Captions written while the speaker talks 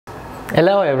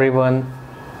Hello everyone,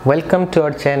 welcome to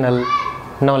our channel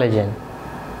Knowledge In.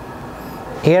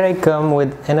 Here I come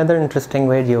with another interesting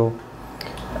video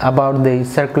about the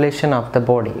circulation of the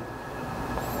body.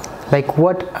 Like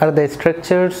what are the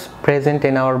structures present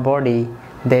in our body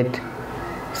that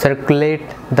circulate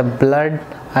the blood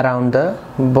around the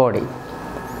body.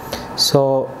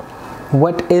 So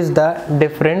what is the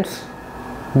difference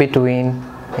between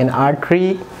an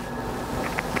artery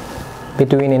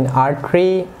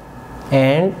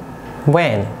and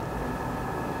vein?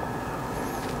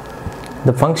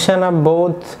 The function of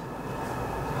both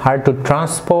are to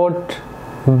transport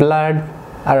blood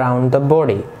around the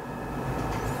body.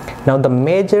 Now the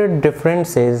major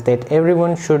differences that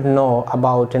everyone should know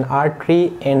about an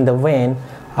artery and the vein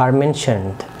are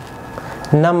mentioned.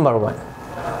 Number one,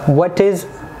 what is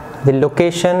the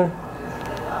location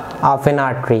of an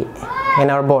artery in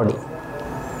our body?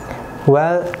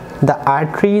 Well, the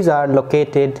arteries are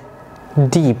located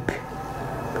deep.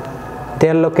 They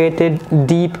are located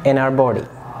deep in our body,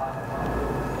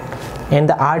 and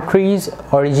the arteries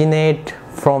originate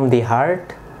from the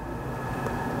heart,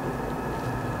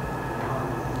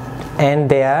 and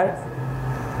they are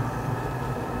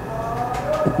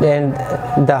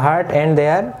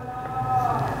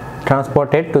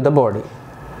transported to the body.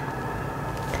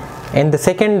 And the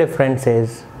second difference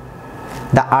is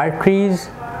the arteries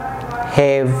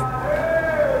have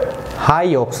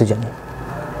high oxygen.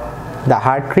 The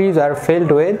arteries are filled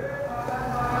with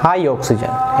high oxygen,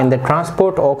 and they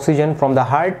transport oxygen from the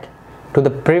heart to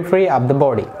the periphery of the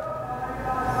body.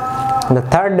 The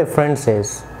third difference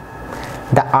is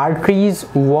the arteries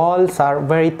walls are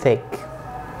very thick,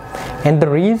 and the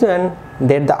reason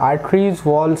that the arteries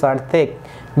walls are thick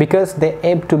because they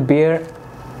have to bear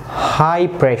high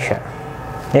pressure.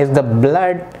 As the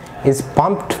blood is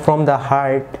pumped from the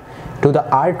heart to the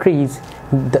arteries,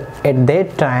 at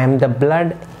that time the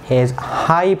blood has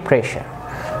high pressure.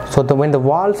 So when the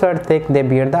walls are thick, they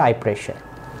bear the high pressure.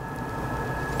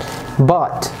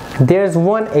 But there's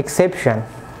one exception,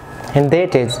 and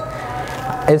that is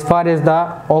as far as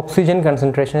the oxygen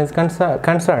concentration is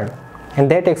concerned, and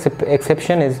that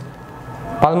exception is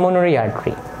pulmonary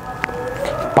artery.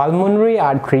 Pulmonary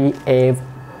artery have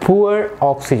poor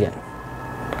oxygen.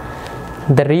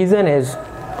 The reason is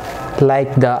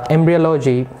like the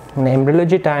embryology. In the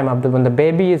embryology time of when the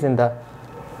baby is in the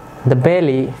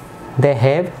belly, they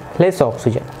have less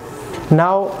oxygen.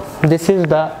 Now this is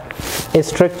the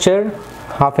structure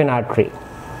of an artery.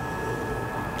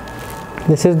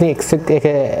 This is the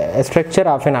structure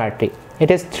of an artery. It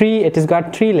has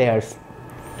got three layers.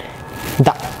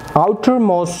 The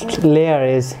outermost layer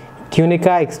is tunica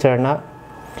externa,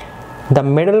 the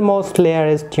middlemost layer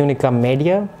is tunica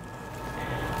media,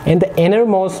 and the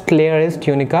innermost layer is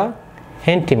tunica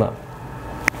intima.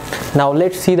 Now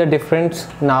let's see the difference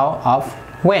now of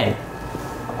vein.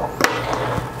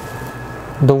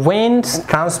 The veins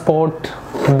transport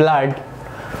blood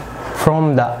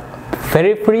from the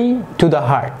periphery to the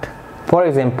heart. For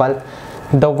example,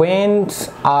 the veins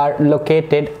are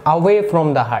located away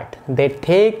from the heart. They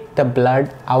take the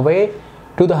blood away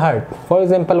to the heart. For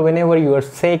example, whenever you are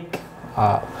sick,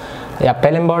 a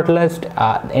phlebotomist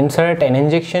insert an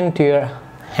injection to your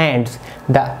hands,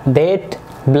 that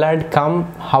blood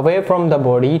come away from the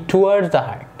body towards the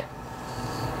heart.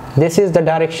 This is the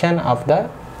direction of the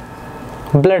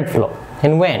blood flow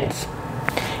in veins.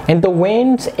 And the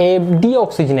veins have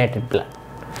deoxygenated blood.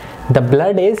 The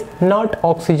blood is not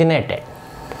oxygenated.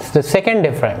 It's the second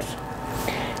difference.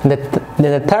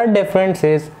 The third difference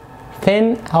is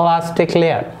thin elastic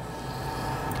layer.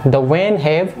 The vein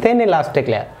have thin elastic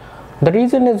layer. The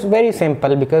reason is very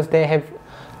simple, because they have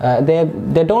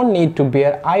they don't need to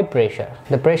bear high pressure.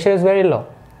 The pressure is very low.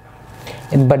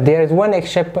 But there is one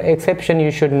exception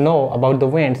you should know about the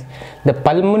veins. The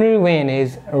pulmonary vein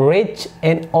is rich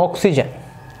in oxygen.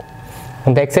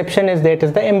 And the exception is that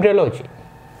is the embryology.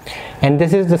 And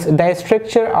this is the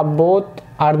structure of both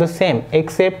are the same,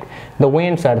 except the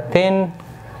veins are thin,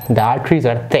 the arteries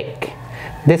are thick.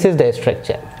 This is the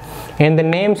structure. And the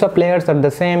names of layers are the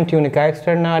same: tunica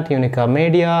externa, tunica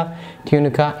media,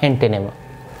 tunica intima.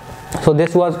 So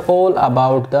this was all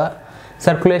about the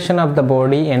circulation of the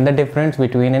body and the difference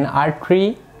between an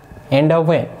artery and a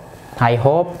vein. I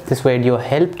hope this video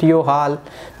helped you all.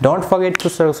 Don't forget to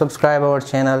subscribe our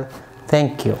channel.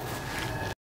 Thank you.